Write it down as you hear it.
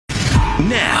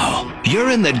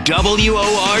You're in the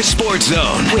WOR Sports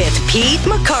Zone with Pete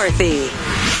McCarthy.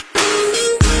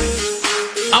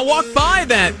 I walked by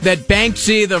that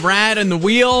Banksy, the rat and the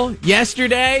wheel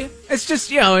yesterday. It's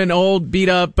just, an old beat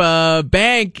up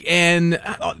bank, and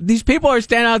these people are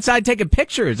standing outside taking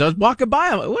pictures. I was walking by,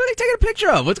 I'm like, what are they taking a picture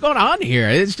of? What's going on here?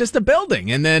 It's just a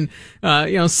building. And then,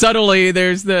 subtly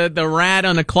there's the rat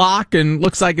on the clock and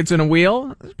looks like it's in a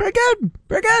wheel. It's pretty good.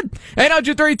 Pretty good.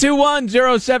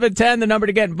 800-321-0710, the number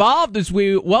to get involved as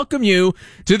we welcome you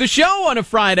to the show on a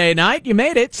Friday night. You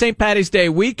made it. St. Patty's Day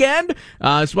weekend.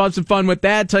 So we'll have some fun with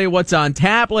that. Tell you what's on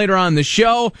tap later on in the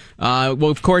show.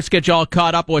 We'll, of course, get you all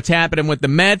caught up on what's happening with the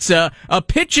Mets. A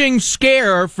pitching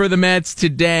scare for the Mets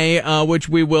today, which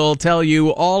we will tell you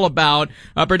all about.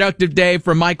 A productive day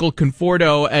for Michael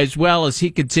Conforto as well as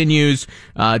he continues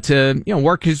to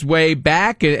work his way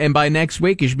back. And by next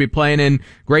week, he should be playing in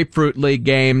Grapefruit League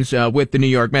games with the New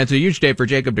York Mets. A huge day for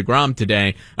Jacob deGrom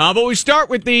today. But we start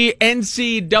with the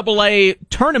NCAA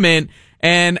tournament.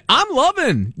 And I'm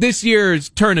loving this year's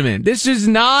tournament. This is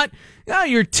not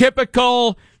your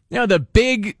typical, the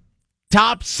big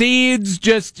top seeds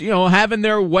just, having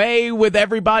their way with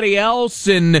everybody else,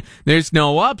 and there's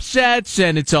no upsets,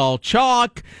 and it's all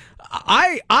chalk.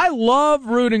 I love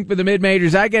rooting for the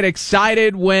mid-majors. I get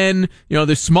excited when,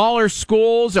 the smaller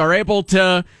schools are able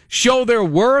to show their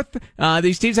worth.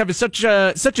 These teams have such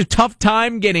a tough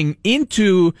time getting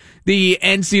into the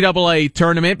NCAA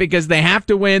tournament because they have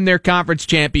to win their conference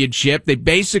championship. They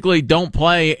basically don't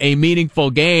play a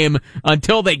meaningful game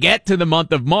until they get to the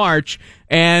month of March.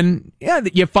 And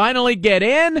you finally get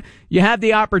in. You have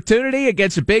the opportunity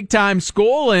against a big-time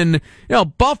school, and,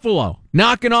 Buffalo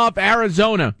knocking off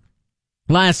Arizona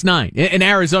last night, and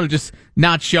Arizona just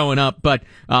not showing up, but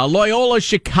Loyola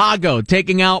Chicago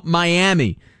taking out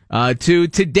Miami to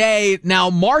today. Now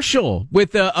Marshall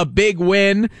with a big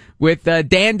win with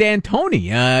Dan D'Antoni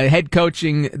head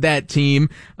coaching that team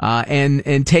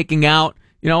and taking out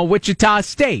Wichita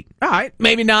State. All right,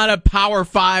 maybe not a Power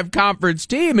 5 conference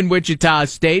team in Wichita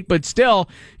State, but still,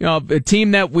 a team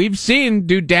that we've seen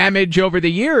do damage over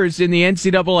the years in the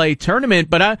NCAA tournament.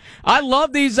 But I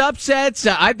love these upsets.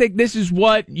 I think this is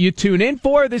what you tune in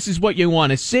for. This is what you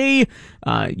want to see.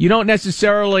 You don't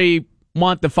necessarily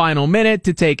want the final minute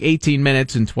to take 18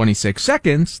 minutes and 26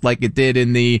 seconds like it did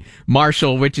in the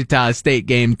Marshall-Wichita State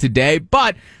game today.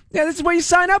 But this is what you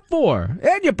sign up for.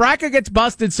 And your bracket gets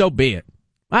busted, so be it.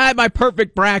 I had my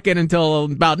perfect bracket until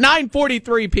about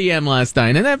 9:43 p.m. last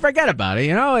night, and then forget about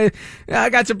it. I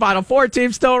got some Final Four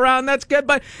teams still around. That's good,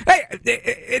 but hey,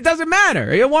 it doesn't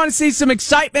matter. You want to see some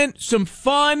excitement, some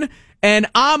fun, and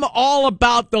I'm all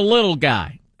about the little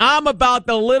guy. I'm about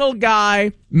the little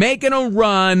guy making a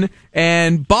run,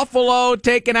 and Buffalo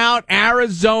taking out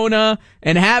Arizona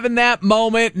and having that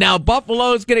moment. Now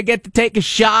Buffalo's going to get to take a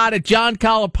shot at John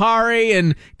Calipari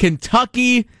and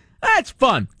Kentucky. That's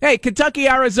fun. Hey, Kentucky,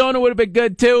 Arizona would have been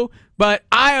good too, but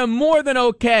I am more than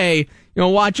okay,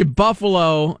 watching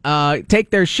Buffalo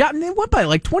take their shot. And they won by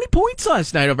like 20 points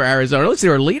last night over Arizona. At least they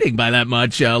were leading by that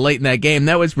much late in that game.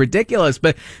 That was ridiculous.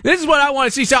 But this is what I want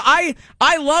to see. So I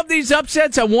love these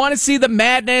upsets. I want to see the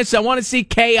madness. I want to see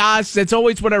chaos. That's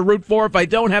always what I root for if I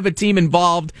don't have a team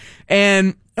involved.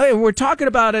 And hey, we're talking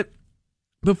about it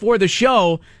before the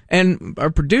show, and our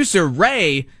producer,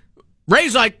 Ray's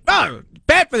like, oh,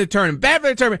 bad for the tournament.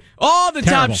 All the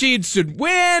Terrible. top seeds should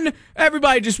win.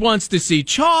 Everybody just wants to see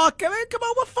chalk. I mean, come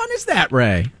on, what fun is that,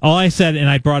 Ray? All I said, and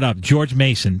I brought up George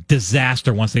Mason,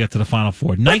 disaster once they got to the Final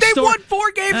Four. But they won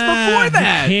 4 games before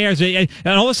that. Who cares? And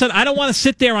all of a sudden, I don't want to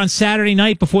sit there on Saturday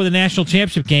night before the national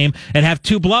championship game and have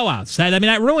 2 blowouts.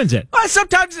 That ruins it. Well,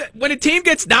 sometimes when a team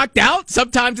gets knocked out,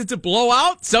 sometimes it's a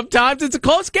blowout, sometimes it's a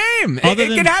close game. It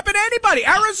can happen to anybody.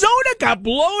 Arizona got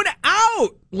blown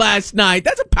out last night.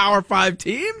 That's a Power 5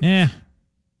 team. Yeah.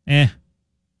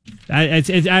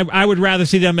 I would rather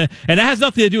see them, and it has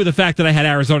nothing to do with the fact that I had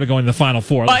Arizona going to the Final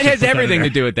Four. It has everything to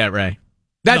do with that, Ray.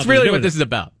 That's really what this is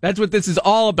about. That's what this is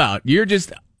all about. You're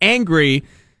just angry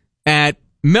at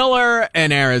Miller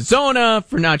and Arizona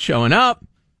for not showing up.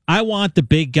 I want the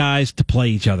big guys to play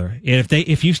each other. And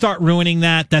if you start ruining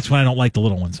that, that's when I don't like the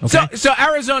little ones. Okay? So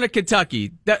Arizona,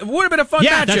 Kentucky, that would have been a fun matchup.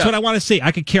 Yeah, that's what I want to see.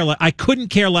 I couldn't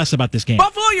care less about this game.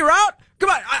 Buffalo, you're out. Come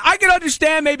on, I can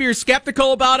understand maybe you're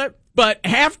skeptical about it, but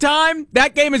halftime,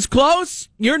 that game is close.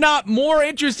 You're not more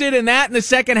interested in that in the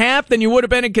second half than you would have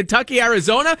been in Kentucky,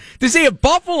 Arizona. To see if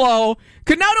Buffalo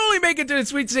could not only make it to the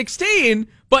Sweet 16,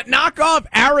 but knock off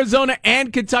Arizona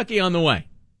and Kentucky on the way.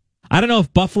 I don't know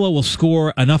if Buffalo will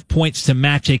score enough points to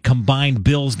match a combined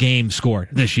Bills game scored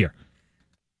this year.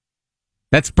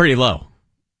 That's pretty low.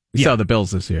 We saw the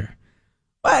Bills this year.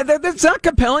 Well, that's not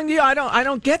compelling to you. I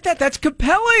don't get that. That's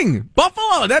compelling.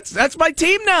 Buffalo. That's my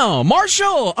team now.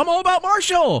 Marshall. I'm all about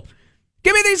Marshall.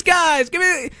 Give me these guys. Give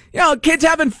me, kids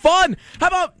having fun. How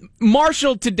about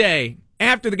Marshall today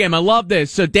after the game? I love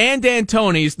this. So Dan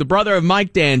D'Antoni's the brother of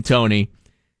Mike D'Antoni.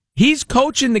 He's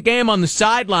coaching the game on the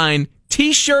sideline,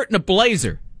 T-shirt and a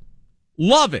blazer.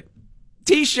 Love it.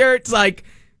 T-shirt's like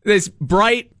this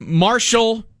bright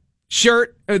Marshall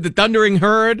shirt, the Thundering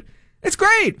Herd. It's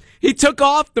great. He took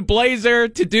off the blazer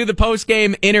to do the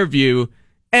post-game interview.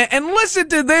 And listen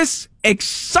to this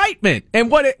excitement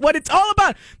and what it's all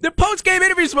about. The post-game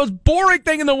interview is the most boring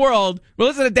thing in the world. Well,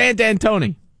 listen to Dan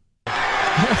D'Antoni.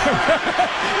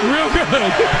 Real good.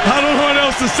 I don't know what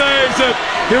else to say except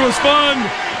it was fun.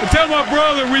 Tell my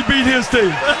brother we beat his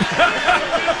team.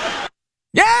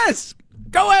 Yes!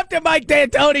 Go after Mike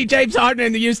D'Antoni, James Harden,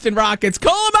 and the Houston Rockets.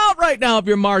 Call them out right now if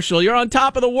you're Marshall. You're on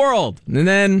top of the world. And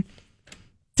then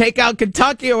take out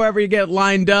Kentucky or wherever you get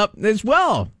lined up as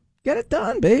well. Get it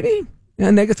done, baby.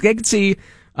 And they can see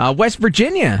West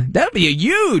Virginia. That would be a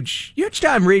huge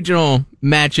time regional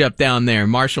matchup down there.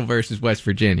 Marshall versus West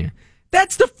Virginia.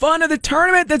 That's the fun of the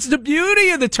tournament. That's the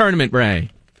beauty of the tournament, Ray.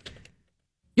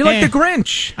 You like the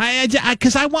Grinch.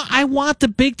 Because I want the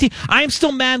big team. I am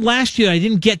still mad last year I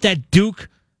didn't get that Duke,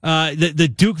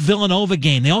 the Duke Villanova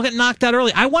game. They all got knocked out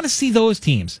early. I want to see those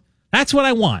teams. That's what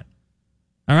I want.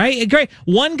 All right, great.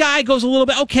 One guy goes a little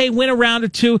bit, okay, win a round or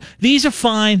two. These are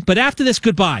fine, but after this,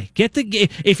 goodbye.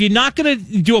 If you're not going to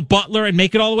do a Butler and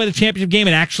make it all the way to the championship game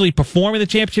and actually perform in the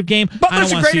championship game,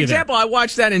 Butler's a great example. I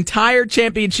watched that entire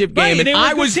championship game, and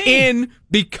I was in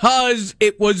because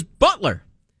it was Butler.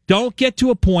 Don't get to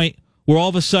a point where all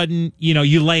of a sudden,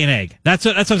 you lay an egg. That's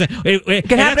what I'm saying. It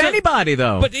can happen to anybody,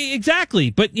 though. But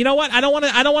exactly. But you know what? I don't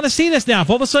want to see this now. If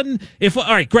all of a sudden, all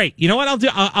right, great. You know what I'll do?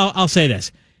 I'll say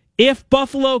this. If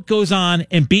Buffalo goes on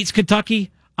and beats Kentucky,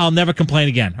 I'll never complain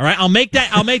again. All right, I'll make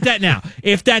that now.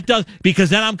 If that does, because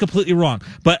then I'm completely wrong.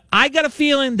 But I got a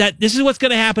feeling that this is what's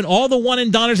going to happen. All the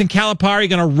one-and-doners and Calipari are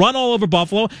going to run all over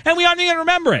Buffalo, and we aren't even going to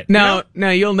remember it. No,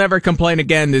 you'll never complain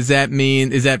again. Does that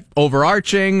mean, is that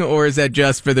overarching, or is that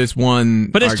just for this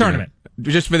one? For this tournament.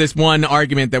 Just for this one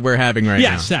argument that we're having right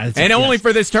now. Yes, and only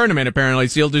for this tournament, apparently.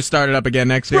 So you'll just start it up again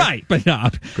next year, right? But no,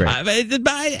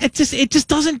 it just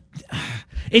doesn't.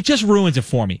 It just ruins it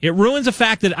for me. It ruins the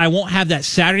fact that I won't have that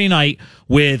Saturday night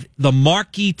with the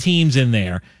marquee teams in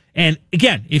there. And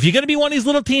again, if you're going to be one of these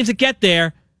little teams that get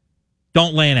there,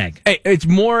 don't lay an egg. Hey, it's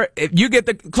more, you get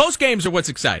the close games are what's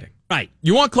exciting. Right.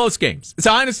 You want close games.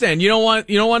 So I understand. You don't want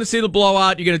to see the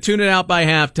blowout. You're going to tune it out by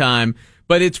halftime.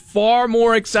 But it's far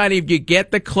more exciting if you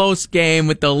get the close game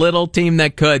with the little team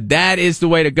that could. That is the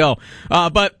way to go.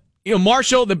 But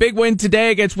Marshall, the big win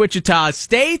today against Wichita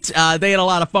State. They had a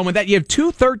lot of fun with that. You have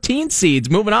 2 13 seeds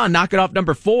moving on, knocking off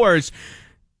number 4s.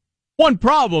 One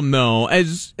problem, though,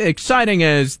 as exciting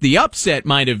as the upset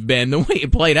might have been, the way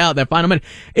it played out that final minute,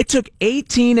 it took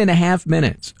 18 and a half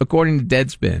minutes, according to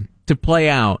Deadspin, to play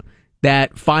out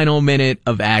that final minute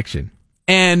of action.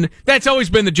 And that's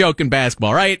always been the joke in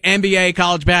basketball, right? NBA,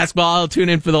 college basketball, I'll tune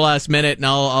in for the last minute and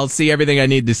I'll see everything I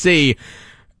need to see.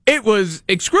 It was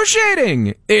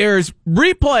excruciating. There's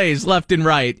replays left and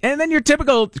right. And then your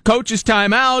typical coach's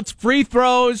timeouts, free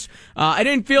throws. I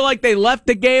didn't feel like they left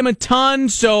the game a ton.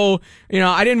 So,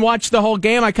 I didn't watch the whole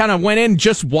game. I kind of went in,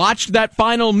 just watched that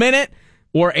final minute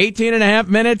or 18 and a half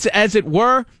minutes as it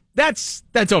were. That's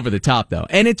over the top though.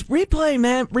 And it's replay,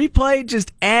 man. Replay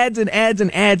just adds and adds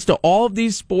and adds to all of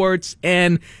these sports.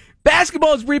 And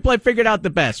basketball's replay figured out the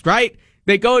best, right?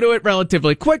 They go to it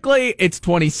relatively quickly. It's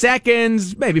 20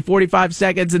 seconds, maybe 45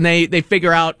 seconds, and they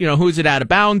figure out, who's it out of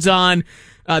bounds on.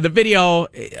 The video,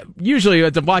 usually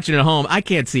as I'm watching at home, I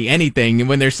can't see anything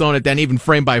when they're slowing it down, even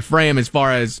frame by frame, as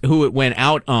far as who it went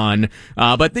out on.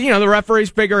 But the referees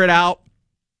figure it out.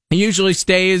 He usually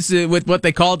stays with what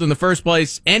they called in the first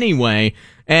place anyway.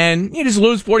 And you just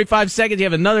lose 45 seconds. You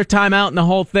have another timeout and the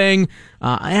whole thing.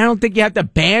 I don't think you have to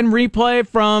ban replay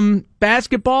from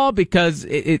basketball because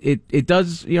it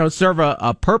does, serve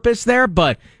a purpose there.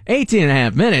 But 18 and a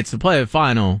half minutes to play the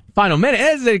final minute.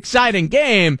 It's an exciting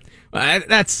game.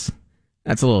 That's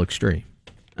a little extreme.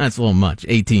 That's a little much.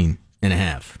 18 and a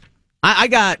half. I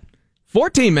got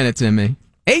 14 minutes in me.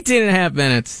 18 and a half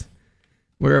minutes.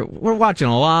 We're watching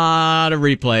a lot of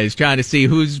replays trying to see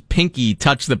whose pinky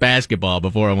touched the basketball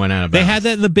before it went out of bounds. They had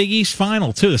that in the Big East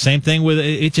final, too. The same thing with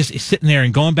it just sitting there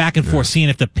and going back and forth, seeing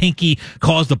if the pinky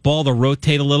caused the ball to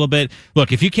rotate a little bit.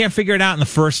 Look, if you can't figure it out in the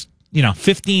first,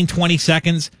 15, 20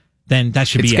 seconds, then that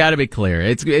should be it. It's got to be clear.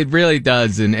 It really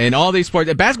does, and all these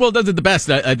sports. Basketball does it the best,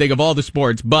 I think, of all the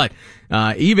sports. But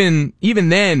even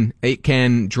then, it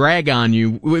can drag on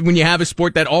you when you have a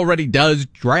sport that already does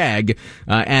drag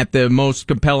at the most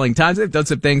compelling times. They've done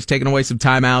some things, taken away some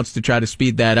timeouts to try to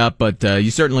speed that up, but you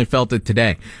certainly felt it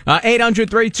today.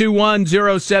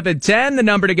 800-321-0710, the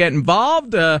number to get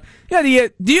involved. Do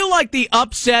you like the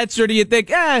upsets, or do you think,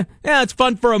 it's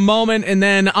fun for a moment, and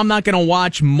then I'm not going to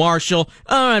watch Marshall.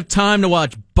 I don't have time to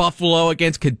watch Buffalo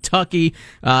against Kentucky.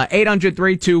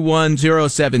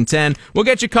 800-321-0710. We'll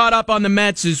get you caught up on the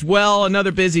Mets as well.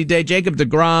 Another busy day. Jacob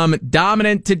deGrom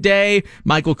dominant today.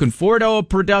 Michael Conforto a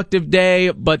productive day,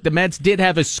 but the Mets did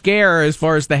have a scare as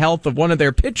far as the health of one of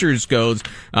their pitchers goes.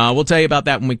 We'll tell you about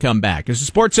that when we come back. It's the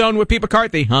Sports Zone with Pete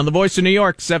McCarthy on the Voice of New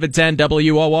York, 710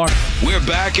 WOR. We're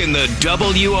back in the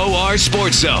WOR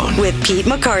Sports Zone with Pete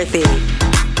McCarthy.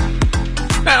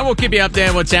 We'll keep you updated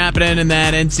on what's happening in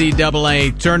that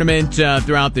NCAA tournament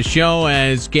throughout the show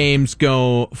as games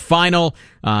go final.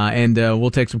 And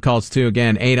we'll take some calls, too.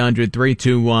 Again,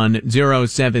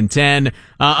 800-321-0710.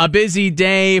 A busy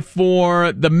day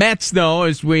for the Mets, though,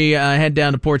 as we head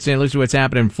down to Port St. Lucie, what's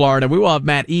happening in Florida. We will have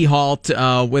Matt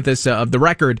Ehalt with us, of The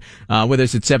Record, with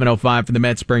us at 7:05 for the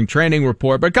Mets spring training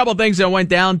report. But a couple of things that went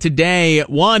down today.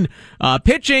 One,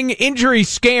 pitching injury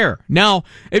scare. Now,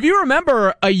 if you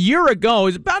remember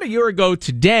it was about a year ago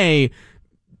today,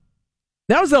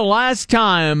 that was the last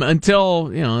time until,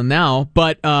 now,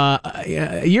 but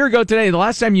a year ago today, the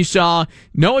last time you saw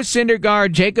Noah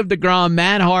Syndergaard, Jacob deGrom,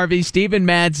 Matt Harvey, Steven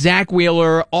Matz, Zach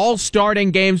Wheeler, all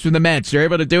starting games for the Mets. They're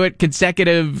able to do it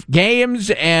consecutive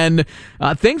games, and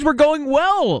things were going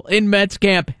well in Mets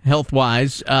camp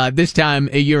health-wise this time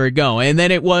a year ago. And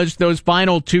then it was those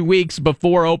final 2 weeks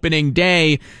before opening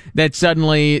day that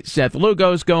suddenly Seth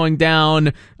Lugo's going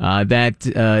down, Juan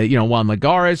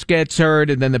Lagares gets hurt,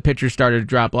 and then the pitcher started to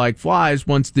drop like flies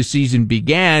once the season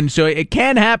began. So it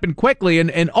can happen quickly,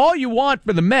 and all you want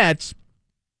for the Mets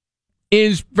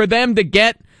is for them to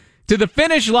get to the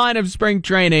finish line of spring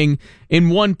training in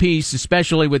one piece,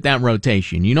 especially with that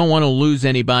rotation. You don't want to lose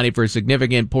anybody for a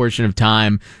significant portion of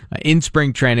time in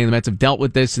spring training. The Mets have dealt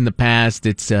with this in the past.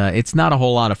 It's not a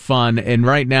whole lot of fun. And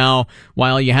right now,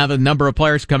 while you have a number of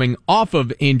players coming off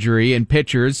of injury and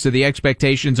pitchers, so the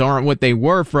expectations aren't what they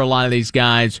were for a lot of these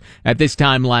guys at this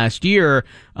time last year,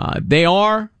 they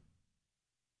are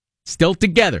still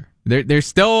together. They're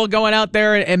still going out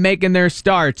there and making their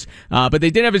starts, but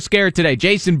they did have a scare today.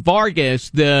 Jason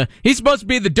Vargas, he's supposed to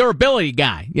be the durability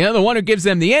guy, the one who gives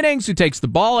them the innings, who takes the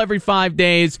ball every 5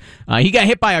 days. He got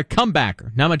hit by a comebacker.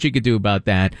 Not much you could do about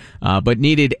that, but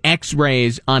needed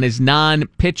X-rays on his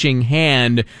non-pitching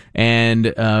hand,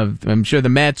 and I'm sure the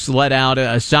Mets let out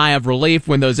a sigh of relief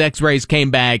when those X-rays came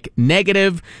back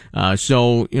negative.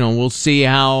 So we'll see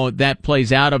how that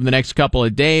plays out over the next couple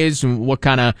of days, and what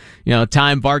kind of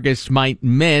time Vargas might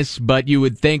miss, but you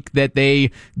would think that they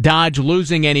dodge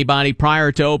losing anybody prior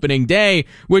to opening day,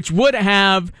 which would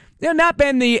have not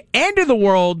been the end of the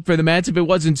world for the Mets if it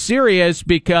wasn't serious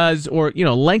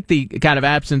lengthy kind of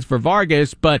absence for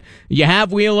Vargas. But you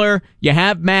have Wheeler, you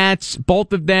have Matz,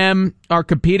 both of them are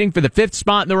competing for the 5th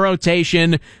spot in the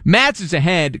rotation. Matz is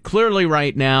ahead clearly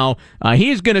right now.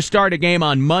 He's going to start a game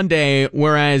on Monday,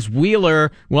 whereas Wheeler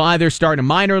will either start a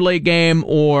minor league game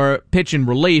or pitch in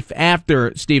relief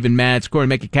after Steven Matz, according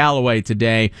to Mickey Callaway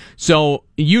today. So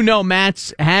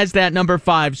Matz has that number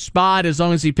 5 spot as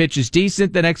long as he pitches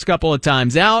decent the next couple of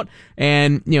times out,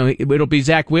 and it'll be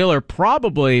Zach Wheeler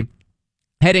probably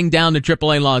heading down to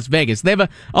AAA Las Vegas. They have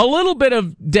a little bit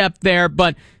of depth there,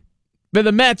 but for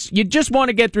the Mets, you just want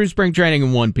to get through spring training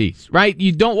in one piece, right?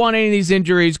 You don't want any of these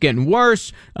injuries getting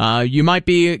worse. You might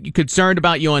be concerned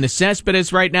about Yoenis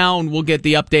Cespedes right now, and we'll get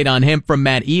the update on him from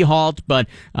Matt Ehalt, but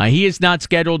he is not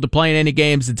scheduled to play in any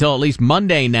games until at least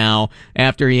Monday now,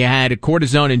 after he had a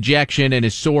cortisone injection in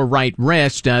his sore right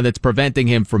wrist that's preventing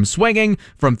him from swinging,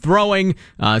 from throwing.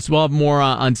 So we'll have more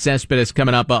on Cespedes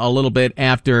coming up a little bit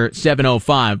after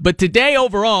 7:05. But today,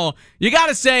 overall, you got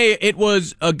to say it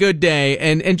was a good day,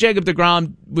 and Jacob deGrom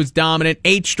was dominant.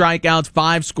 8 strikeouts,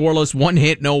 5 scoreless, 1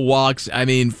 hit, no walks. I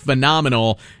mean,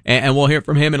 phenomenal. And we'll hear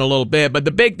from him in a little bit. But the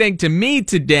big thing to me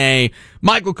today,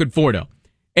 Michael Conforto,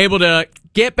 able to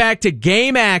get back to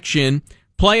game action,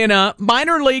 play in a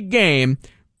minor league game,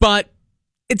 but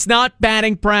it's not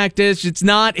batting practice. It's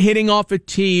not hitting off a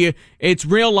tee. It's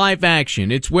real life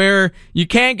action. It's where you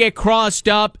can't get crossed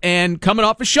up and coming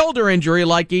off a shoulder injury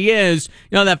like he is.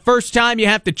 That first time you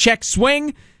have to check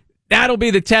swing, that'll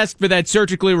be the test for that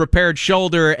surgically repaired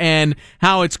shoulder and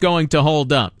how it's going to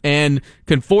hold up. And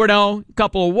Conforto, a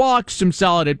couple of walks, some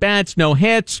solid at-bats, no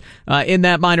hits in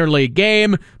that minor league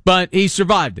game, but he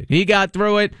survived it. He got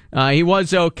through it. He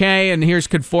was okay, and here's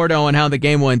Conforto and how the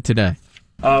game went today.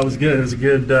 It was good. It was a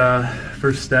good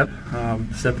first step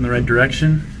in the right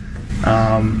direction.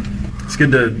 It's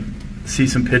good to see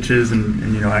some pitches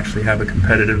and actually have a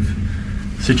competitive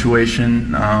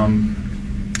situation. I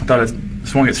thought I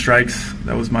swung at strikes.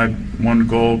 That was my one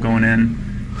goal going in.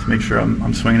 Just make sure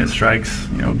I'm swinging at strikes.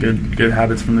 Good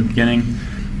habits from the beginning.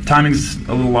 Timing's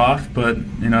a little off, but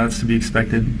that's to be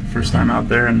expected first time out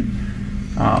there. And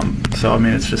so I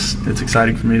mean, it's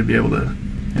exciting for me to be able to,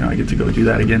 I get to go do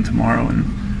that again tomorrow,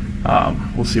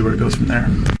 and we'll see where it goes from there.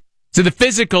 So the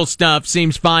physical stuff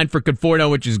seems fine for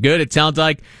Conforto, which is good. It sounds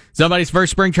like somebody's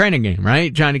first spring training game,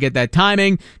 right? Trying to get that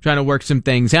timing, trying to work some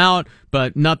things out,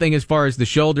 but nothing as far as the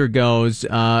shoulder goes.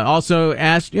 Also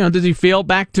asked, does he feel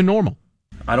back to normal?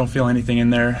 I don't feel anything in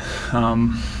there.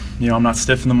 I'm not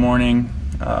stiff in the morning.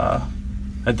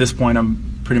 At this point,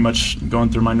 I'm pretty much going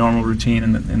through my normal routine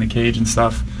in the cage and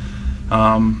stuff.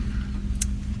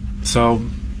 So,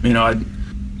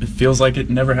 it feels like it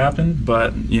never happened,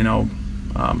 but,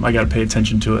 I got to pay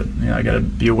attention to it. I got to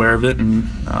be aware of it and,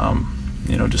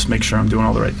 just make sure I'm doing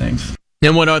all the right things.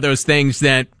 And what are those things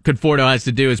that Conforto has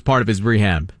to do as part of his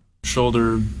rehab?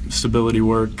 Shoulder stability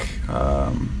work,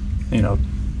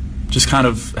 just kind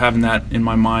of having that in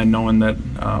my mind, knowing that,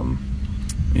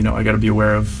 I got to be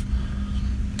aware of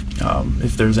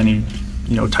if there's any,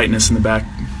 tightness in the back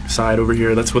side over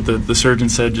here. That's what the surgeon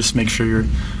said. Just make sure you're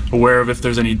aware of if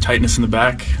there's any tightness in the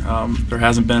back. There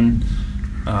hasn't been.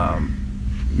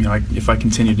 If I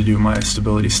continue to do my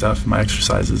stability stuff, my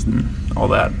exercises and all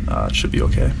that, it should be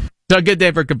okay. So a good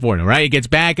day for Conforto, right? He gets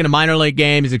back in a minor league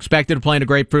game. He's expected to play in a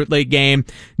Grapefruit League game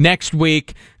next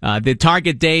week. The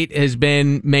target date has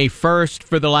been May 1st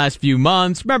for the last few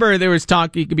months. Remember, there was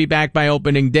talk he could be back by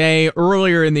opening day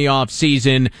earlier in the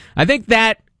offseason. I think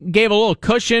that gave a little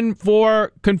cushion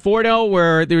for Conforto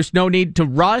where there's no need to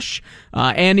rush,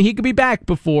 and he could be back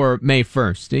before May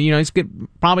 1st. He's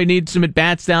probably need some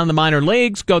at-bats down in the minor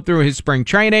leagues, go through his spring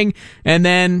training, and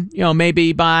then,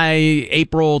 maybe by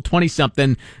April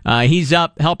 20-something, he's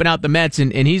up helping out the Mets,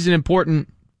 and he's an important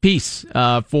piece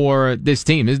for this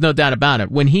team. There's no doubt about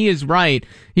it. When he is right,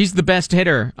 he's the best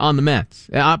hitter on the Mets.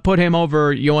 I put him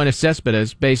over Yoenis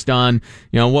Cespedes based on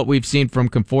what we've seen from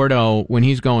Conforto when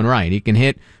he's going right. He can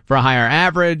hit for a higher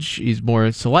average. He's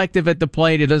more selective at the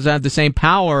plate. He doesn't have the same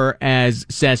power as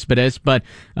Cespedes, but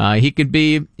he could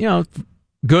be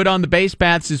good on the base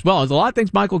paths as well. There's a lot of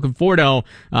things Michael Conforto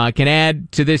can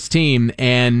add to this team,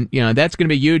 and that's going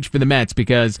to be huge for the Mets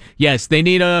because, yes, they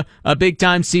need a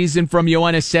big-time season from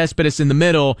Yoenis Cespedes in the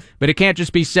middle, but it can't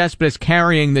just be Cespedes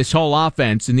carrying this whole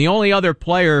offense, and the only other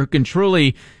player who can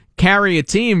truly carry a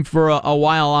team for a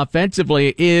while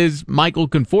offensively is Michael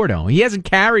Conforto. He hasn't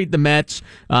carried the Mets,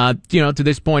 to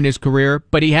this point in his career,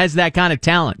 but he has that kind of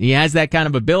talent. He has that kind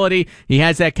of ability. He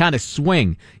has that kind of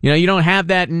swing. You don't have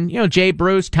that in, Jay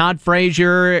Bruce, Todd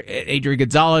Frazier, Adrian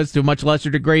Gonzalez to a much lesser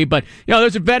degree, but,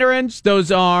 those are veterans.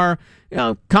 Those are,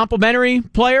 complementary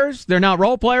players. They're not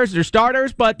role players. They're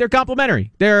starters, but they're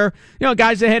complementary. They're,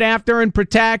 guys that hit after and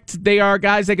protect. They are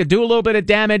guys that can do a little bit of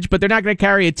damage, but they're not going to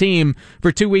carry a team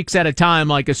for 2 weeks at a time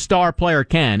like a star player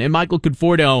can. And Michael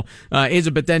Conforto is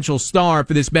a potential star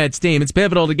for this Mets team. It's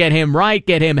pivotal to get him right,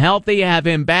 get him healthy, have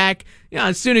him back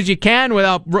as soon as you can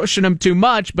without rushing him too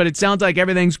much, but it sounds like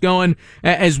everything's going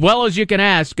as well as you can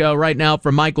ask right now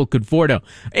for Michael Conforto.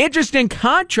 Interesting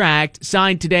contract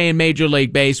signed today in Major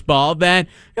League Baseball that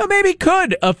maybe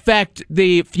could affect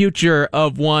the future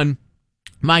of one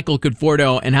Michael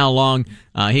Conforto and how long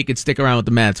he could stick around with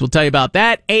the Mets. We'll tell you about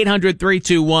that.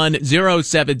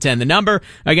 800-321-0710. The number,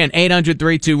 again,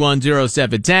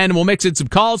 800-321-0710. We'll mix in some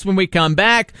calls when we come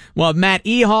back. We'll have Matt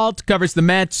Ehalt, covers the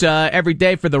Mets every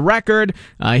day for The Record.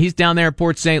 He's down there at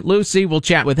Port St. Lucie. We'll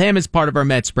chat with him as part of our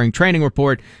Mets Spring Training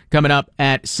Report coming up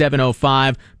at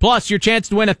 7:05. Plus, your chance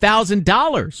to win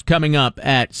 $1,000 coming up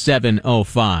at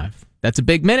 7:05. That's a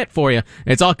big minute for you.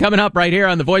 It's all coming up right here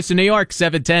on the Voice of New York,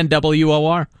 710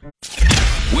 WOR.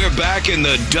 We're back in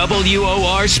the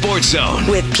WOR Sports Zone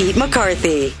with Pete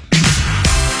McCarthy.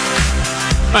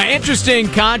 Interesting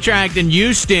contract in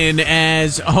Houston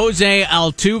as Jose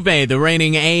Altuve, the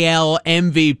reigning AL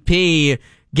MVP,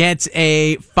 gets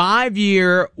a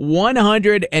 5-year,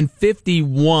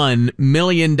 $151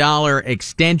 million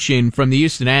extension from the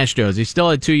Houston Astros. He still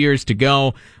had 2 years to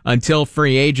go until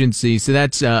free agency, so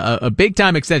that's a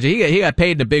big-time extension. He got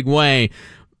paid in a big way.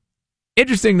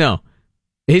 Interesting, though.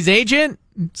 His agent,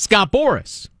 Scott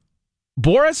Boras,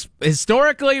 Boris,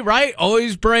 historically, right,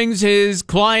 always brings his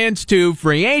clients to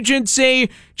free agency,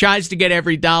 tries to get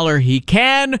every dollar he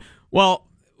can. Well,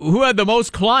 who had the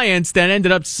most clients that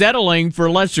ended up settling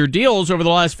for lesser deals over the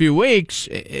last few weeks?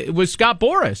 It was Scott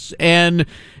Boras. And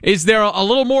is there a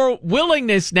little more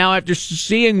willingness now after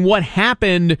seeing what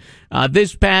happened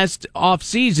this past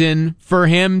offseason for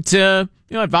him to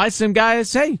advise some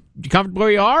guys, hey, you comfortable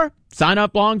where you are? Sign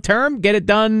up long term, get it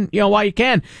done, while you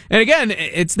can. And again,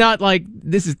 it's not like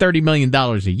this is $30 million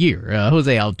a year.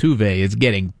 Jose Altuve is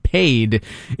getting paid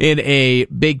in a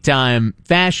big time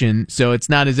fashion, so it's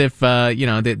not as if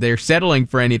they're settling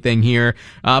for anything here.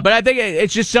 But I think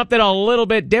it's just something a little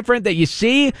bit different that you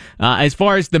see as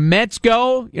far as the Mets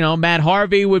go. Matt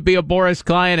Harvey would be a Boras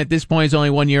client at this point. He's only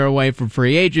 1 year away from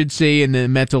free agency, and the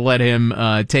Mets will let him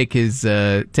take his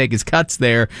cuts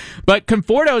there. But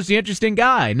Conforto's the interesting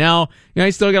guy. Now,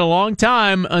 he's still got a long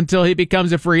time until he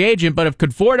becomes a free agent. But if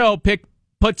Conforto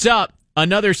puts up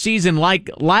another season like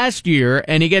last year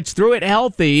and he gets through it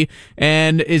healthy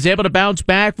and is able to bounce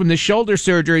back from the shoulder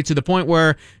surgery to the point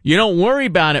where you don't worry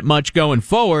about it much going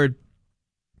forward,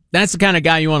 that's the kind of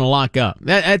guy you want to lock up.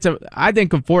 I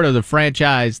think Conforto's a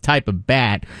franchise type of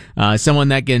bat, someone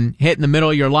that can hit in the middle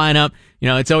of your lineup.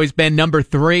 It's always been number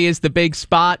 3 is the big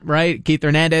spot, right? Keith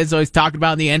Hernandez always talked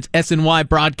about in the SNY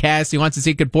broadcast. He wants to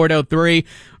see Conforto 3,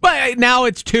 but now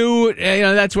it's 2.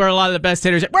 That's where a lot of the best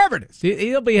hitters, wherever it is,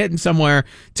 he'll be hitting somewhere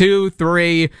 2,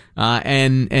 3,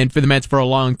 and for the Mets for a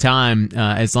long time,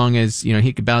 as long as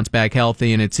he could bounce back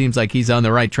healthy. And it seems like he's on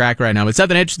the right track right now. But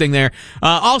something interesting there.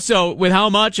 Also, with how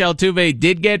much Altuve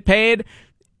did get paid,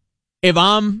 if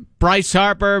I'm Bryce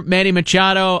Harper, Manny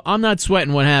Machado, I'm not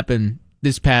sweating what happened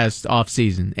this past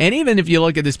offseason. And even if you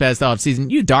look at this past offseason,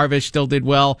 Darvish still did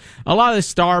well. A lot of the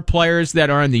star players that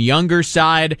are on the younger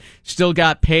side still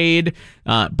got paid.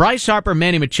 Bryce Harper,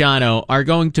 Manny Machado are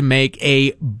going to make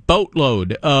a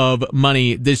boatload of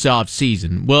money this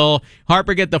offseason. Will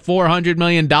Harper get the $400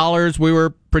 million we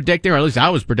were predicting, or at least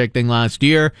I was predicting last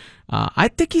year? I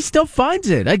think he still finds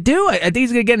it. I do. I think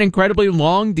he's going to get an incredibly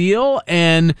long deal,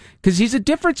 and because he's a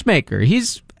difference maker.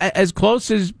 He's as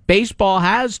close as baseball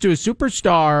has to a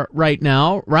superstar right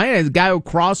now, right? As a guy who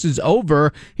crosses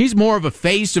over, he's more of a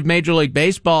face of Major League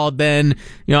Baseball than,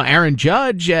 Aaron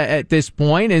Judge at this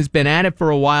point, has been at it for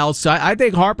a while. So I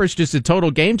think Harper's just a total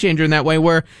game changer in that way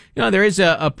where, there is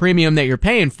a premium that you're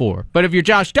paying for. But if you're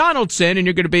Josh Donaldson and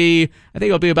you're going to be, I think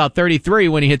he'll be about 33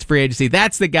 when he hits free agency,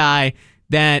 that's the guy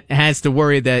that has to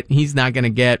worry that he's not going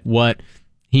to get what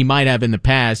he might have in the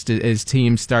past as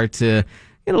teams start to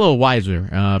get a little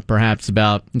wiser, perhaps,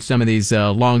 about some of these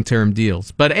long-term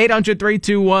deals. But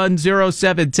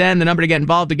 800-321-0710, the number to get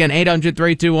involved. Again,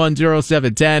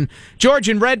 800-321-0710. George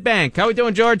in Red Bank. How we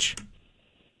doing, George?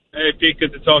 Hey, Pete,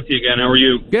 good to talk to you again. How are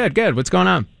you? Good. What's going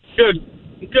on? Good.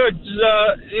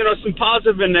 Some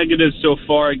positive and negatives so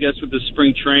far, I guess, with the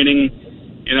spring training.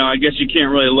 I guess you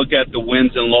can't really look at the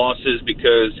wins and losses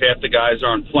because half the guys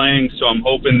aren't playing, so I'm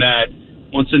hoping that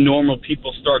once the normal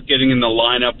people start getting in the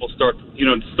lineup, we'll start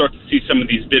to see some of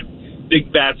these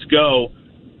big bats go.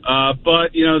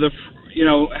 But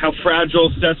how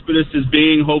fragile Cespedes is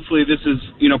being. Hopefully, this is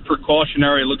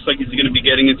precautionary. It looks like he's going to be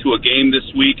getting into a game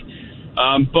this week.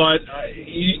 But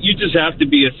you just have to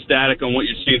be ecstatic on what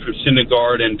you're seeing from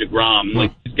Syndergaard and DeGrom.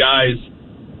 Like, these guys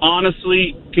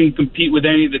honestly can compete with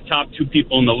any of the top 2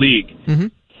 people in the league. Mm-hmm.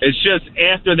 It's just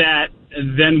after that.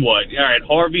 Then what? All right,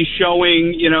 Harvey's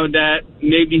showing, that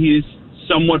maybe he's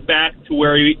somewhat back to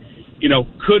where he,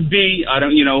 could be. I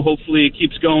don't, hopefully it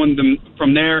keeps going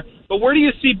from there. But where do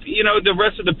you see, the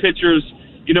rest of the pitchers,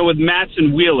 with Matz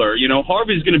and Wheeler?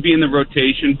 Harvey's going to be in the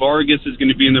rotation. Vargas is going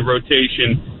to be in the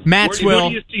rotation. Matz will.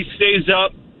 Who do you see stays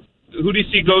up? Who do you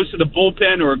see goes to the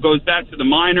bullpen or goes back to the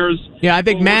minors? Yeah, I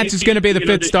think Matz is going to be the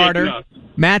 5th starter.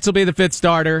 Matz will be the 5th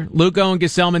starter. Lugo and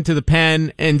Gesellman to the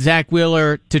pen, and Zach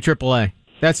Wheeler to AAA.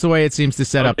 That's the way it seems to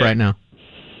set up right now.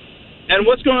 And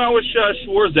what's going on with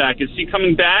Swarzak? Is he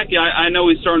coming back? I know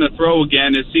he's starting to throw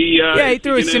again. Is he? He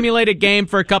threw a simulated game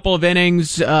for a couple of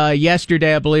innings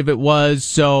yesterday, I believe it was.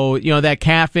 So, that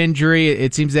calf injury,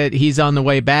 it seems that he's on the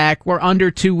way back. We're under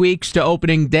 2 weeks to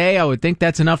opening day. I would think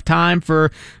that's enough time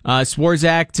for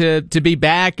Swarzak to be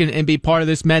back and be part of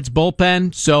this Mets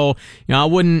bullpen. So, I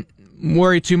wouldn't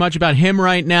worry too much about him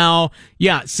right now.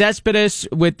 Yeah, Cespedes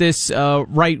with this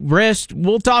right wrist.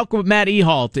 We'll talk with Matt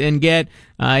Ehalt and get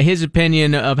his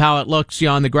opinion of how it looks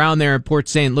on the ground there in Port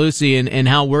St. Lucie and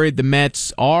how worried the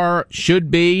Mets should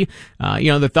be.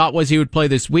 The thought was he would play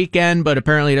this weekend, but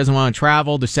apparently he doesn't want to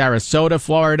travel to Sarasota,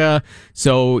 Florida.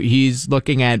 So he's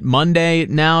looking at Monday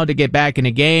now to get back in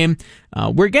a game.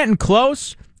 We're getting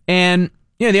close, and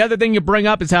The other thing you bring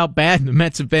up is how bad the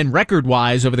Mets have been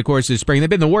record-wise over the course of the spring. They've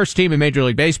been the worst team in Major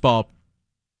League Baseball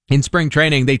in spring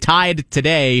training. They tied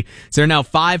today, so they're now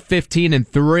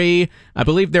 5-15-3. I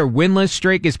believe their winless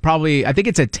streak is probably, I think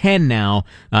it's at 10 now.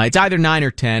 It's either 9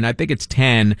 or 10. I think it's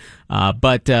 10.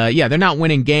 But they're not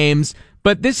winning games.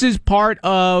 But this is part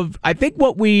of, I think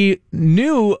what we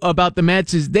knew about the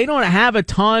Mets is they don't have a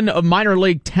ton of minor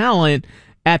league talent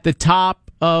at the top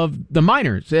of the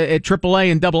minors at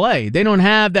AAA and AA. They don't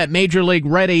have that major league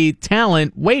ready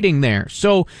talent waiting there.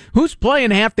 So who's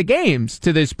playing half the games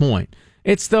to this point?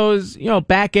 It's those,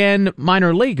 back end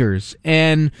minor leaguers.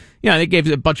 And, they gave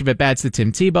a bunch of at-bats to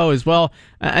Tim Tebow as well.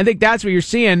 I think that's what you're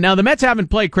seeing. Now, the Mets haven't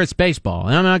played crisp baseball,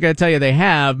 and I'm not going to tell you they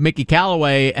have. Mickey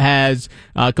Callaway has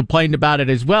complained about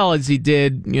it as well as he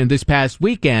did, this past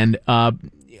weekend.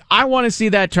 I want to see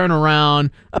that turn around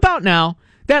about now.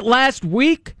 That last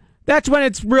week, that's when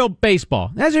it's real baseball.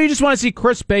 That's when you just want to see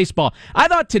crisp baseball. I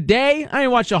thought today, I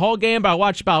didn't watch the whole game, but I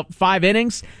watched about 5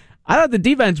 innings. I thought the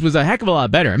defense was a heck of a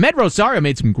lot better. Ahmed Rosario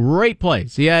made some great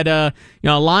plays. He had a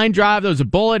line drive. There was a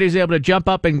bullet he was able to jump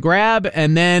up and grab,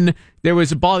 and then there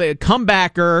was a ball that a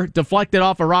comebacker deflected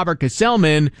off of Robert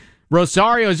Kesselman.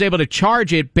 Rosario was able to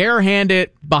charge it, barehand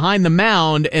it behind the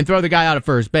mound, and throw the guy out of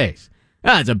first base.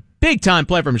 That's a big-time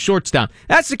play from a shortstop.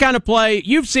 That's the kind of play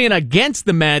you've seen against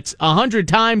the Mets 100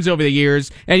 times over the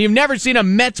years, and you've never seen a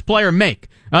Mets player make,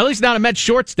 at least not a Mets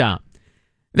shortstop.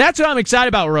 That's what I'm excited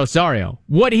about with Rosario,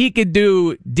 what he could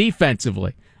do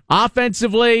defensively.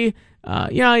 Offensively,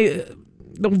 from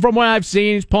what I've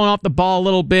seen, he's pulling off the ball a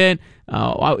little bit.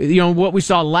 What we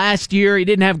saw last year, he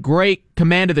didn't have great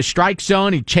command of the strike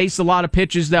zone. He chased a lot of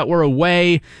pitches that were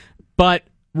away. But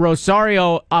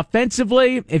Rosario,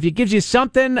 offensively, if he gives you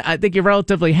something, I think you're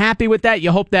relatively happy with that.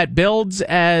 You hope that builds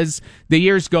as the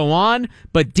years go on.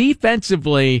 But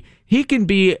defensively, he can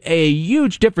be a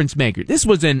huge difference maker. This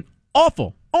was an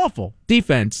awful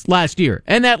defense last year.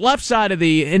 And that left side of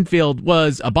the infield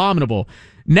was abominable.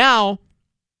 Now,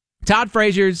 Todd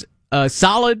Frazier's a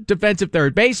solid defensive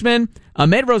third baseman.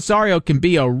 Ahmed Rosario can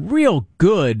be a real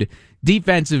good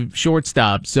defensive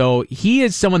shortstop. So he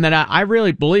is someone that I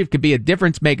really believe could be a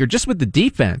difference maker just with the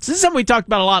defense. This is something we talked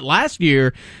about a lot last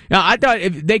year. Now, I thought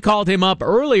if they called him up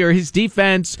earlier, his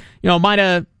defense, might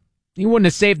have, he wouldn't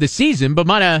have saved the season, but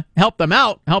might have helped them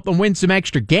out, helped them win some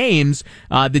extra games.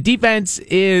 The defense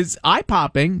is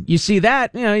eye-popping. You see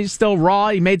that. He's still raw.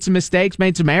 He made some mistakes,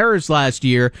 made some errors last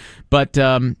year. But,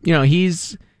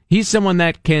 he's someone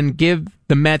that can give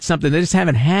the Mets something they just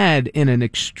haven't had in an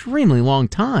extremely long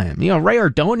time. Ray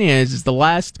Ordonez is the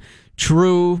last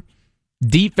true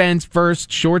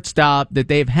defense-first shortstop that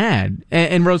they've had.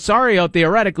 And Rosario,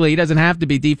 theoretically, he doesn't have to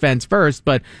be defense-first,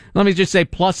 but let me just say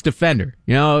plus defender.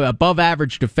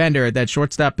 Above-average defender at that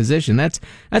shortstop position. That's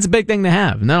a big thing to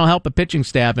have, and that'll help a pitching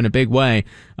staff in a big way.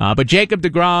 But Jacob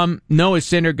deGrom, Noah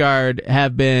Syndergaard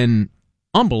have been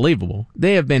unbelievable.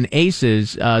 They have been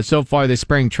aces so far this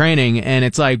spring training, and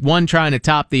it's like one trying to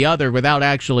top the other without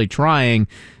actually trying.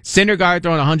 Syndergaard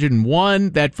throwing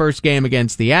 101 that first game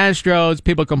against the Astros.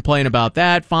 People complain about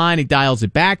that. Fine, he dials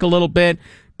it back a little bit,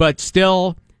 but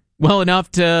still well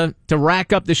enough to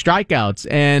rack up the strikeouts.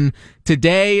 And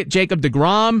today, Jacob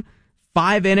deGrom,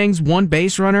 5 innings, 1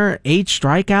 base runner, 8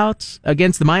 strikeouts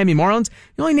against the Miami Marlins.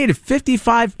 He only needed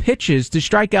 55 pitches to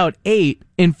strike out 8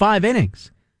 in 5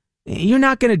 innings. You're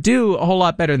not going to do a whole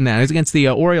lot better than that. It was against the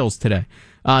Orioles today.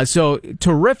 So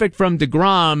terrific from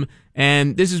deGrom,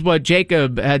 and this is what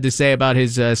Jacob had to say about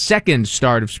his second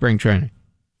start of spring training.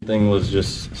 The thing was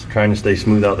just trying to stay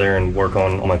smooth out there and work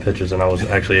on all my pitches, and I was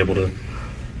actually able to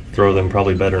throw them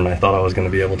probably better than I thought I was going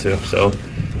to be able to. So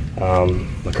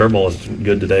the curveball is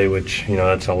good today, which,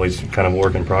 that's always kind of a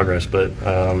work in progress. But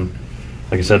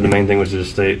like I said, the main thing was to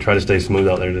just try to stay smooth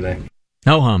out there today.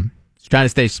 No hum. Just try to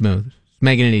stay smooth.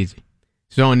 Making it easy.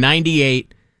 So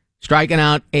 98, striking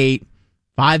out 8,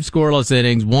 5 scoreless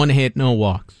innings, 1 hit, no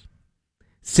walks.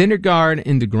 Syndergaard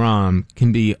and deGrom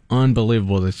can be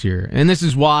unbelievable this year. And this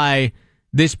is why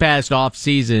this past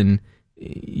offseason,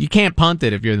 you can't punt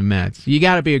it if you're the Mets. You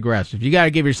got to be aggressive. You got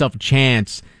to give yourself a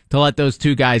chance to let those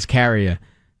two guys carry you.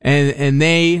 And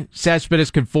they, Cespedes,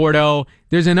 Conforto,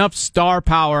 there's enough star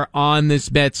power on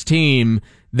this Mets team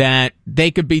that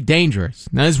they could be dangerous.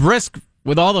 Now, there's risk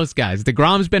with all those guys.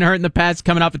 deGrom's been hurt in the past,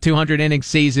 coming off a 200-inning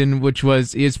season, which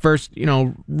was his first,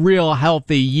 real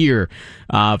healthy year.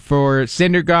 For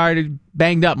Syndergaard,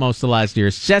 banged up most of last year.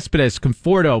 Cespedes,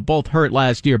 Conforto, both hurt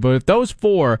last year. But if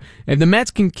the Mets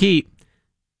can keep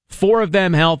 4 of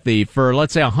them healthy for,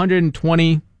 let's say,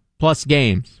 120 plus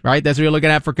games, right? That's what you're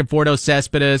looking at for Conforto,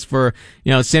 Cespedes, for,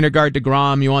 Syndergaard,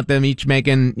 DeGrom. You want them each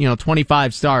making,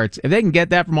 25 starts. If they can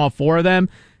get that from all four of them,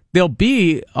 they'll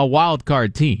be a wild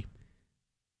card team.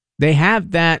 They have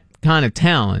that kind of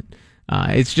talent.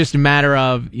 It's just a matter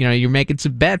of, you're making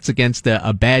some bets against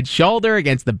a bad shoulder,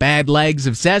 against the bad legs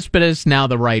of Cespedes, now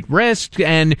the right wrist,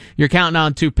 and you're counting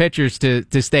on two pitchers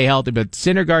to stay healthy. But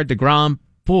Syndergaard, DeGrom,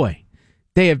 boy,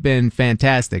 they have been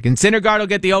fantastic. And Syndergaard will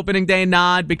get the opening day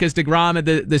nod because DeGrom had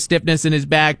the stiffness in his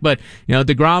back, but,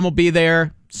 DeGrom will be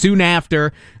there soon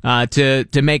after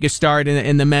to make a start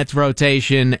in the Mets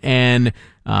rotation, and,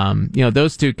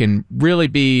 those two can really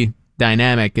be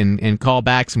dynamic and call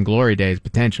back some glory days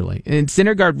potentially. And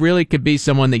Syndergaard really could be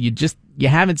someone that you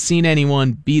haven't seen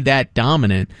anyone be that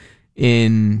dominant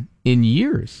in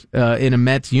years in a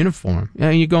Mets uniform.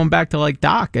 You're going back to like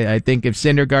Doc. I think if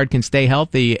Syndergaard can stay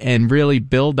healthy and really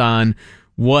build on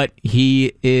what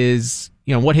he is,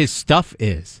 what his stuff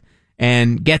is,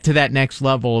 and get to that next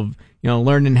level of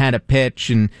learning how to pitch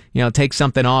and take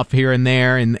something off here and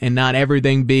there and not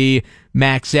everything be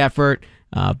max effort.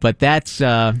 But that's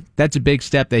a big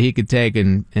step that he could take,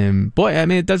 and boy, I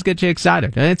mean, it does get you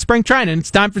excited. And it's spring training;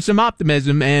 it's time for some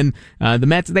optimism, and the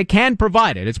Mets, they can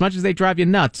provide it. As much as they drive you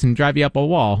nuts and drive you up a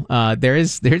wall,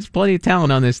 there's plenty of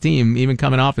talent on this team, even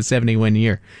coming off a 70-win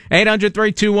year.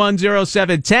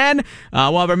 800-321-0710.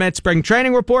 We'll have our Mets spring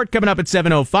training report coming up at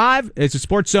 7:05. It's a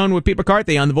Sports Zone with Pete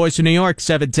McCarthy on the Voice of New York,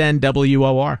 710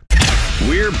 WOR.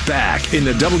 We're back in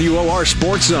the WOR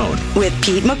Sports Zone with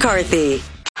Pete McCarthy.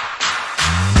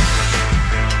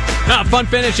 Fun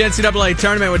finish NCAA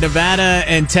tournament with Nevada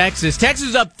and Texas.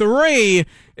 Texas up 3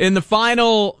 in the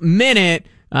final minute.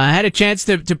 Had a chance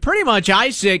to pretty much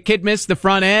ice it. Kid missed the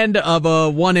front end of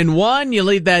a 1-and-1. You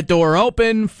leave that door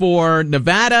open for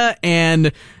Nevada,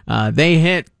 and they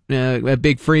hit a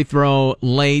big free throw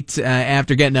late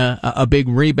after getting a big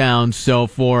rebound. So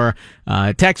for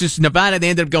Texas, Nevada, they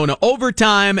ended up going to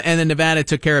overtime, and then Nevada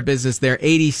took care of business there,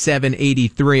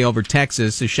 87-83 over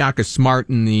Texas. Shaka Smart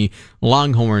and the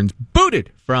Longhorns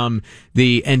booted from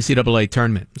the NCAA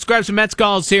tournament. Let's grab some Mets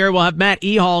calls here. We'll have Matt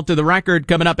Ehal to the record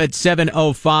coming up at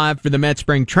 7:05 for the Mets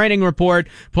spring training report.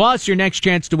 Plus, your next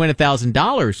chance to win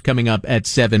 $1,000 coming up at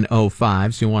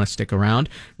 7:05. So you want to stick around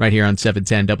right here on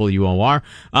 710 WOR.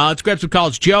 Let's grab some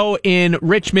calls. Joe in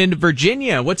Richmond,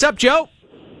 Virginia. What's up, Joe?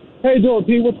 Hey, doing,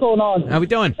 Pete? What's going on? How we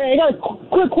doing? Hey, I got a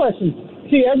quick question.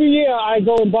 See, every year I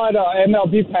go and buy the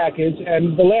MLB package,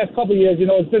 and the last couple of years,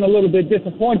 it's been a little bit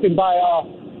disappointing by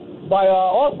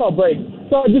All-Star break.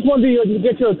 So I just wanted to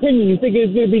get your opinion. You think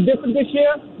it's going to be different this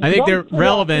year? I think they're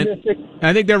relevant.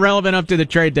 I think they're relevant up to the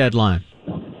trade deadline.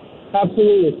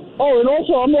 Absolutely. Oh, and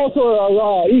also, I'm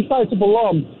also an East Islip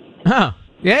alum. Oh,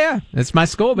 yeah. That's my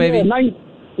school, baby.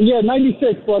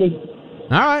 96, buddy.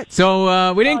 All right,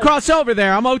 so we didn't cross over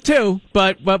there. I'm 02,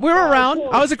 but we were around. Cool.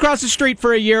 I was across the street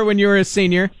for a year when you were a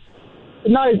senior.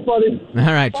 Nice, buddy.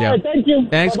 All right, Joe. All right, thank you.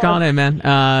 Thanks for calling in,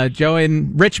 man. Joe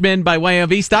in Richmond by way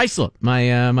of East Islip, my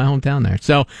hometown there.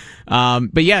 So,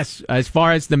 but yes, as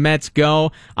far as the Mets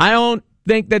go, I don't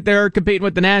think that they're competing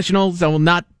with the Nationals. I will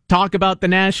not talk about the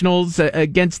Nationals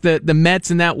against the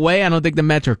Mets in that way. I don't think the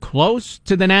Mets are close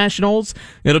to the Nationals.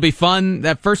 It'll be fun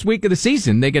that first week of the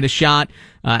season. They get a shot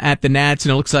at the Nats,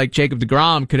 and it looks like Jacob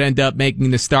deGrom could end up making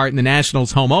the start in the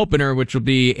Nationals home opener, which will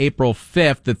be April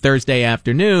 5th, the Thursday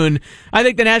afternoon. I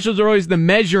think the Nationals are always the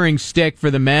measuring stick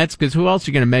for the Mets, because who else are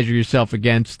you going to measure yourself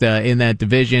against in that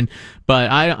division?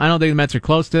 But I don't think the Mets are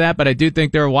close to that, but I do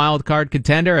think they're a wild card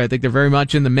contender. I think they're very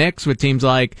much in the mix with teams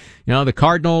like, the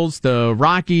Cardinals, the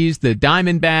Rockies, the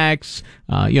Diamondbacks,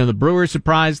 the Brewers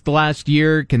surprised the last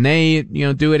year. Can they,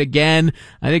 do it again?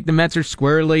 I think the Mets are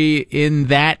squarely in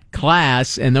that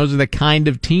class, and those are the kind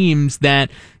of teams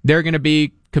that they're going to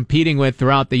be competing with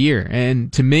throughout the year.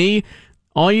 And to me,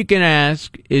 all you can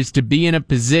ask is to be in a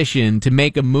position to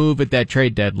make a move at that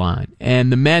trade deadline.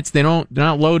 And the Mets, they're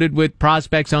not loaded with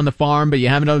prospects on the farm, but you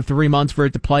have another 3 months for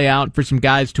it to play out, for some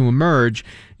guys to emerge.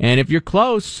 And if you're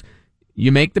close,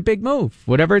 you make the big move,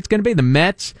 whatever it's going to be. The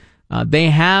Mets, they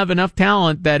have enough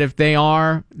talent that if they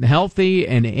are healthy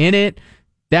and in it,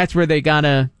 that's where they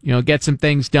gotta, get some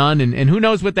things done. And who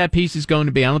knows what that piece is going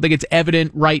to be. I don't think it's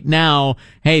evident right now,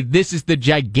 hey, this is the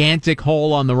gigantic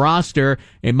hole on the roster.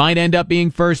 It might end up being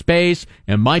first base.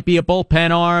 It might be a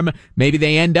bullpen arm. Maybe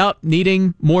they end up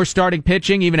needing more starting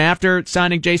pitching even after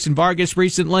signing Jason Vargas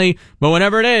recently. But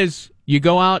whatever it is, you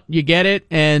go out, you get it,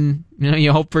 and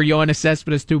you hope for Yoenis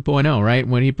Cespedes 2.0, right,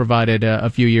 when he provided a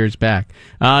few years back.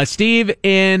 Steve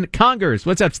in Congers.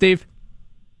 What's up, Steve?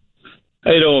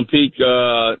 How you doing, Pete?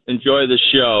 Enjoy the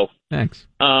show. Thanks.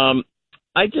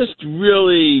 I just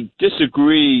really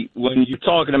disagree when you're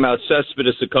talking about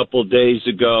Cespedes a couple of days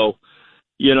ago,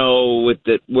 with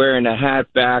wearing the hat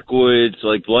backwards,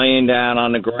 like laying down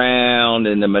on the ground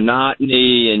and the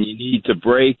monotony and you need to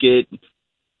break it.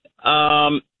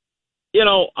 I'm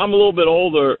a little bit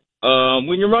older.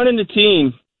 When you're running the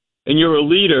team and you're a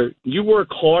leader, you work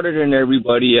harder than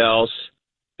everybody else.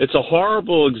 It's a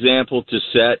horrible example to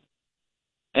set.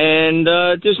 And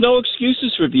there's no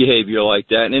excuses for behavior like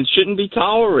that, and it shouldn't be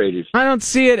tolerated. I don't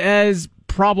see it as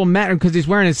problematic because he's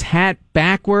wearing his hat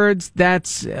backwards.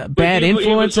 That's bad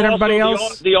influence on everybody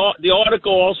else. The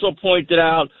article also pointed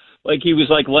out, like he was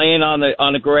like laying on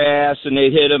the grass, and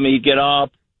they'd hit him, he'd get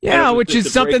up. Yeah, which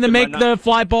is something to make the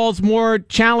fly balls more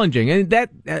challenging, and that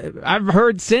I've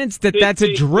heard since that's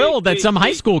a drill that some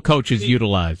high school coaches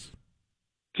utilize.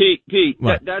 Pete,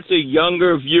 that's a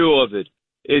younger view of it.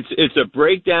 It's a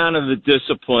breakdown of the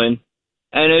discipline,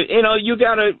 and you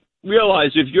got to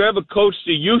realize if you ever coached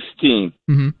a youth team,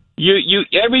 mm-hmm. you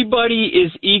everybody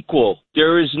is equal.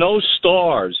 There is no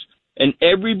stars, and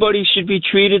everybody should be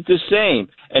treated the same.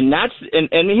 And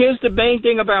here's the main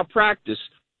thing about practice: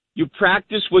 you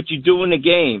practice what you do in the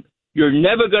game. You're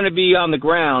never going to be on the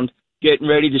ground getting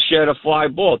ready to shed a fly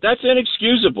ball. That's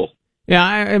inexcusable. Yeah,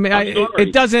 I mean,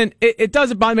 it doesn't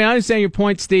bother me. I understand your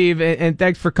point, Steve, and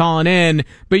thanks for calling in.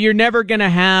 But you're never going to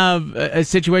have a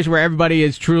situation where everybody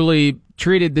is truly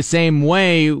treated the same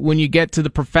way when you get to the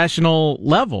professional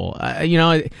level.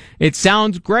 It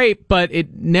sounds great, but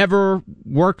it never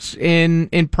works in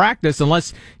practice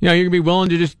unless you're going to be willing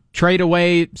to just trade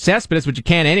away Cespedes, which you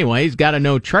can't anyway. He's got a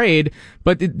no trade.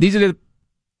 But these are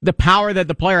the power that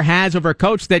the player has over a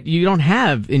coach that you don't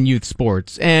have in youth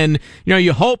sports. And,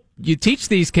 you hope you teach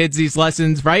these kids these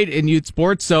lessons, right, in youth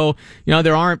sports. So,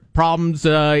 there aren't problems,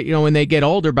 when they get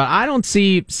older. But I don't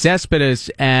see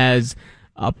Cespedes as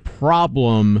a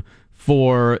problem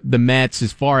for the Mets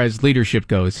as far as leadership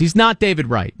goes. He's not David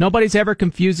Wright. Nobody's ever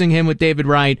confusing him with David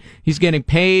Wright. He's getting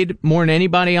paid more than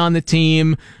anybody on the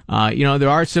team. There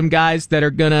are some guys that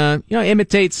are gonna,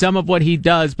 imitate some of what he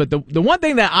does. But the one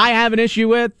thing that I have an issue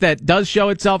with that does show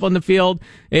itself on the field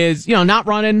is, not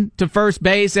running to first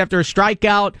base after a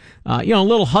strikeout.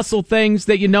 Little hustle things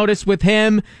that you notice with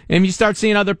him. And you start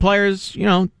seeing other players,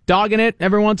 dogging it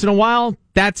every once in a while.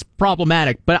 That's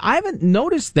problematic. But I haven't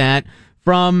noticed that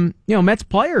from, Mets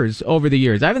players over the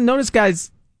years. I haven't noticed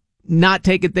guys not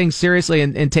taking things seriously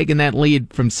and taking that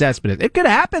lead from Cespedes. It could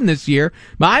happen this year,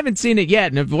 but I haven't seen it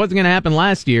yet. And if it wasn't going to happen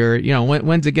last year,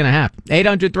 when's it going to happen?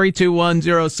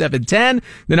 800-321-0710,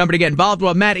 the number to get involved.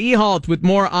 Well, Matt Ehalt with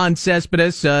more on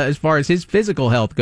Cespedes as far as his physical health goes.